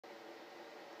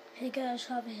Hey guys,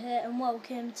 Harvey here and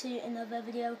welcome to another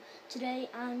video. Today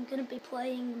I'm going to be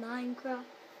playing Minecraft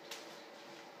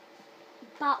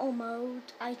battle mode.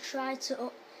 I've tried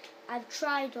to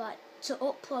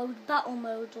upload battle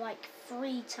mode like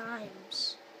 3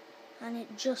 times and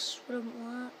it just wouldn't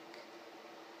work.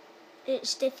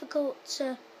 It's difficult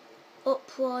to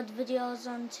upload videos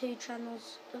on 2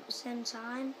 channels at the same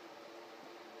time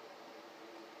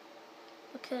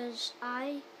because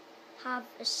I have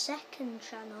a second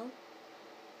channel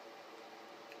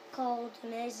called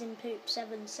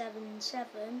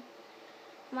AmazingPoop777.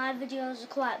 My videos are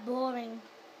quite boring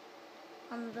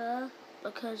on there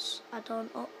because I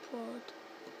don't upload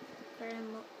very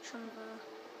much on there.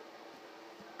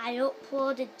 I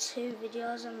uploaded 2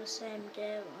 videos on the same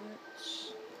day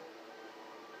once.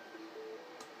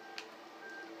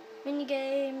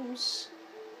 Minigames.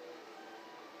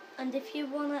 And if you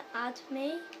want to add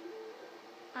me,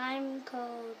 I'm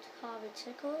called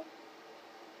haterz.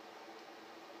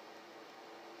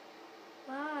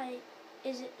 Why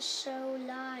is it so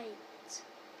light?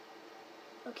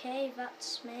 Okay,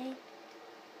 that's me.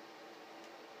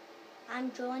 I'm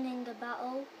joining a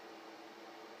battle.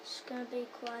 It's gonna be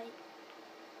quite...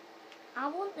 I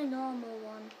want the normal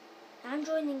one. I'm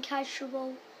joining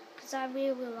casual because I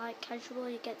really like casual.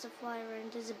 You get to fly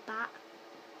around as a bat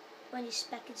when you're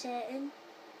spectating.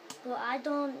 But I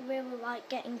don't really like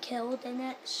getting killed in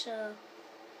it, so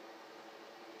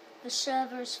the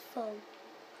server is full.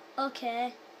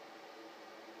 Okay.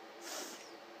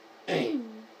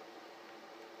 And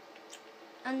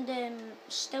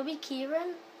Stoey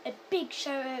Kieran, a big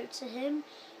shout out to him.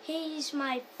 He's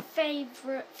my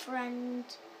favourite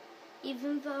friend,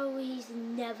 even though he's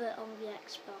never on the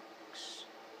Xbox.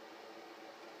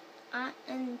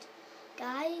 And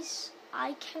guys,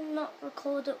 I cannot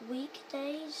record at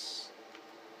weekdays.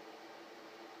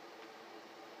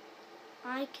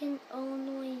 I can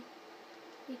only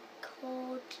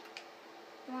record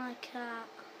like at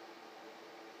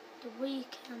the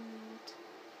weekend.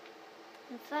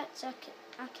 In fact, I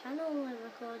can only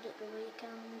record at the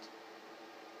weekend.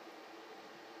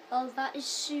 Oh, that is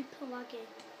super laggy.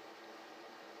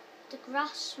 The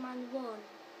Grassman won.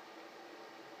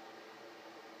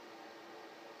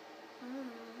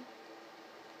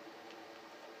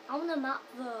 I want a map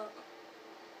vote.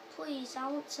 Please, I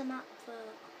want a map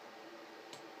vote.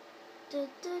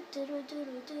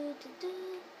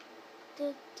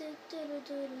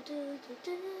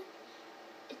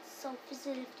 It's so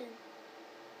fascinating.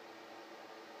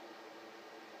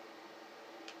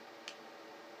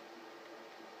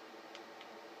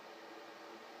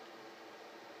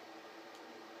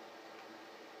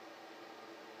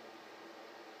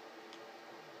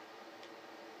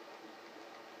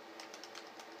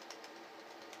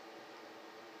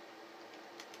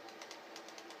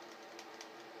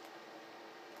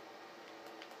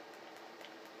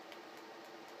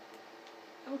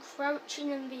 I'm crouching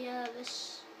in the air.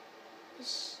 This is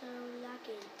so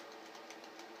laggy.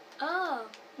 Oh,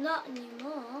 not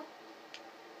anymore.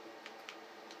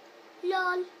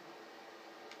 LOL.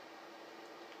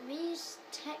 These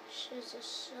textures are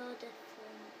so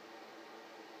different.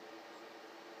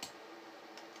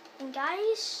 And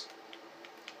guys,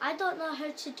 I don't know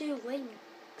how to do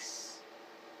links.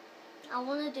 I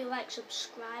want to do like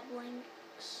subscribe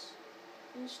links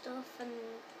and stuff, and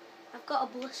I've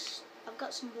got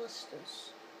some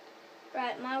blisters.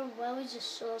 Right, my well is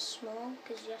just so small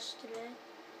because yesterday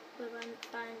we went to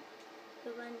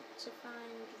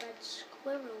find red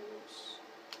squirrels.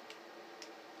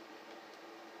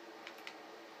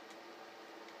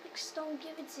 X don't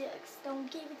give it to you, X don't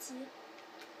give it to you.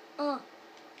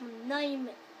 My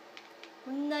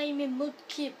name is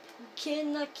Mudkip. You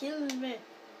cannot kill me.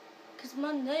 Cause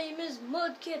my name is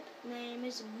Mudkip. Name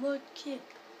is Mudkip.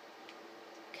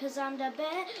 Cause I'm the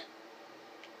best.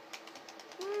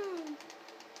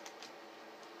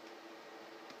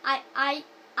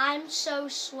 I'm so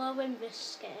slow in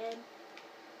this game.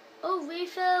 Oh,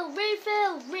 refill.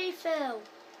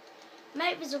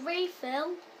 Mate, there's a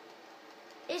refill.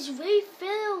 It's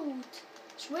refilled.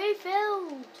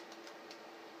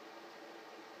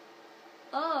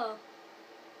 Oh.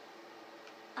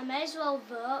 I may as well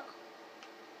vote.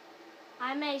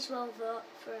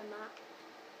 For a map.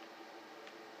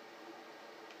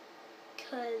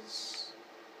 Cause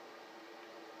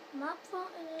map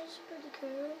voting is pretty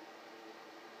cool.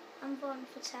 I'm voting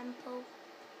for Temple.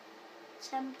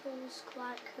 Temple's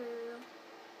quite cool.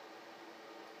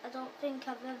 I don't think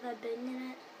I've ever been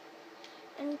in it.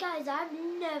 And guys, I've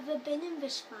never been in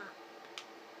this map.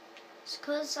 It's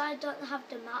because I don't have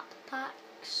the map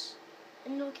packs.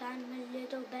 And look, I'm a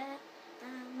little bear.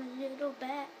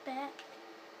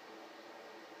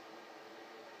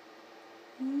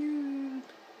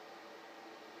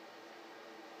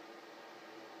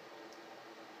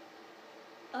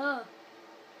 Oh.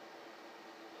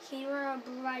 Hero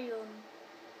Brian.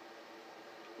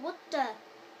 What the?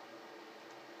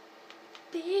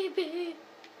 Baby.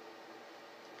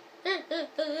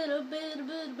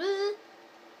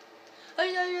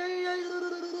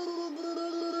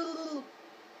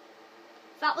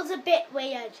 That was a bit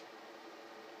weird.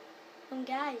 And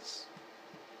guys,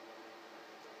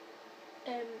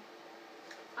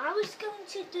 I was going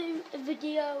to do a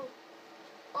video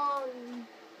on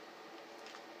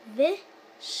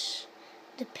this,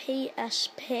 the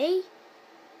PSP.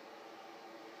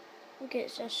 Look, it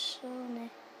says Sony.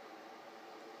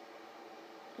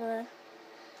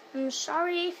 I'm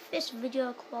sorry if this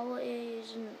video quality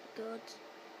isn't good.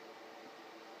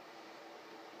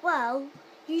 Well,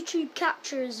 YouTube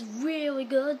Capture is really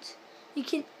good. You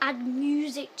can add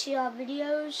music to your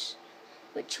videos,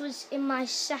 which was in my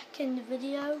second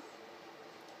video.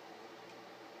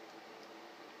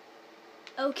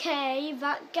 Okay,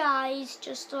 that guy's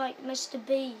just like Mr.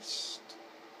 Beast.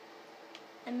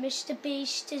 And Mr.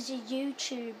 Beast is a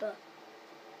YouTuber.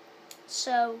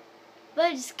 So,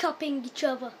 we're just copying each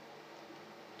other.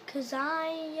 Cause I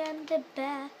am the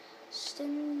best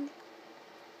and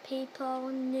people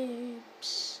are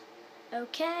noobs.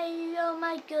 Okay, oh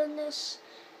my goodness,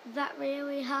 that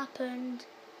really happened.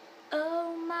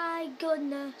 Oh my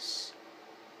goodness,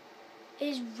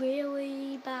 it's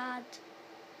really bad.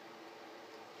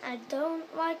 I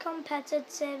don't like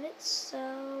competitive, it's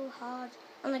so hard.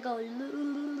 And I go,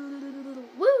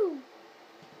 woo!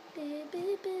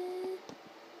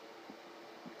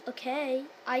 Okay,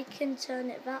 I can turn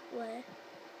it that way.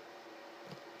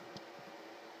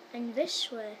 And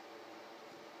this way,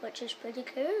 which is pretty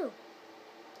cool.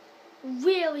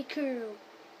 Really cool.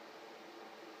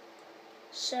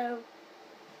 So,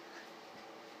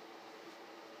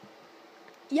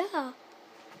 yeah.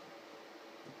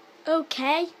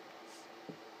 Okay.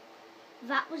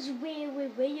 That was really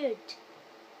weird.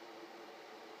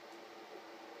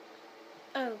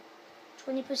 Oh,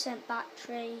 20%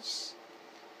 batteries,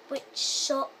 which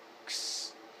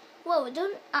sucks. Well, it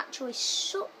doesn't actually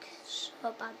suck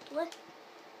so badly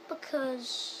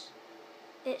because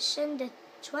it's in the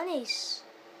 20s.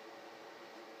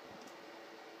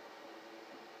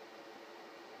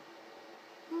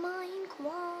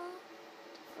 MineCraft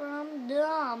from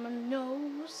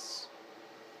Domino's.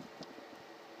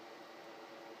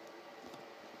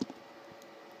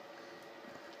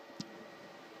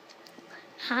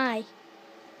 Hi.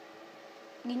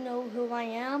 You know who I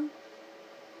am?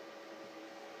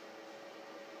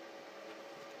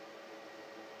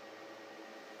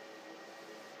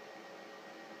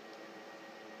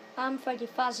 I'm Freddy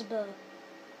Fazbear.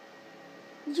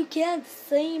 You can't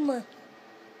see me.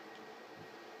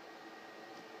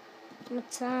 My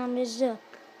time is up.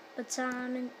 Your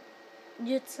time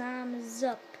is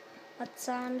up. My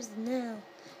time is now.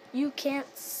 You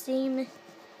can't see me.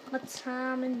 My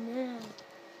time is now.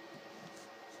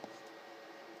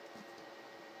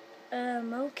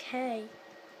 Okay.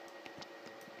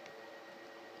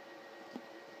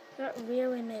 That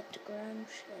really made the ground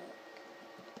shake.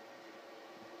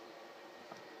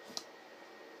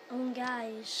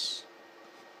 Guys,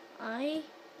 I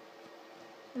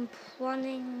am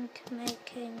planning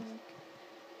making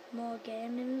more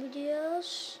gaming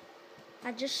videos.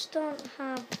 I just don't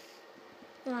have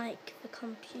like the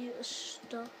computer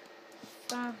stuff.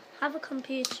 I have a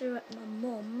computer at my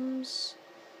mum's,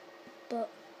 but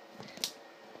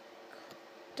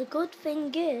the good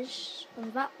thing is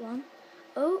on that one,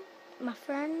 oh, my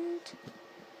friend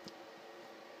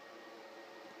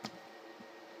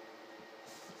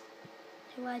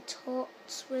who I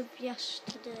talked with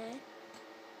yesterday,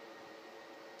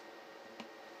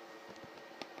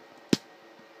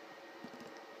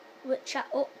 which I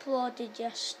uploaded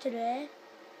yesterday.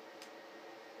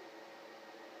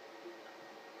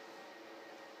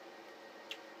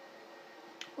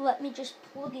 Let me just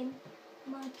plug in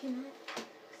my Kinect.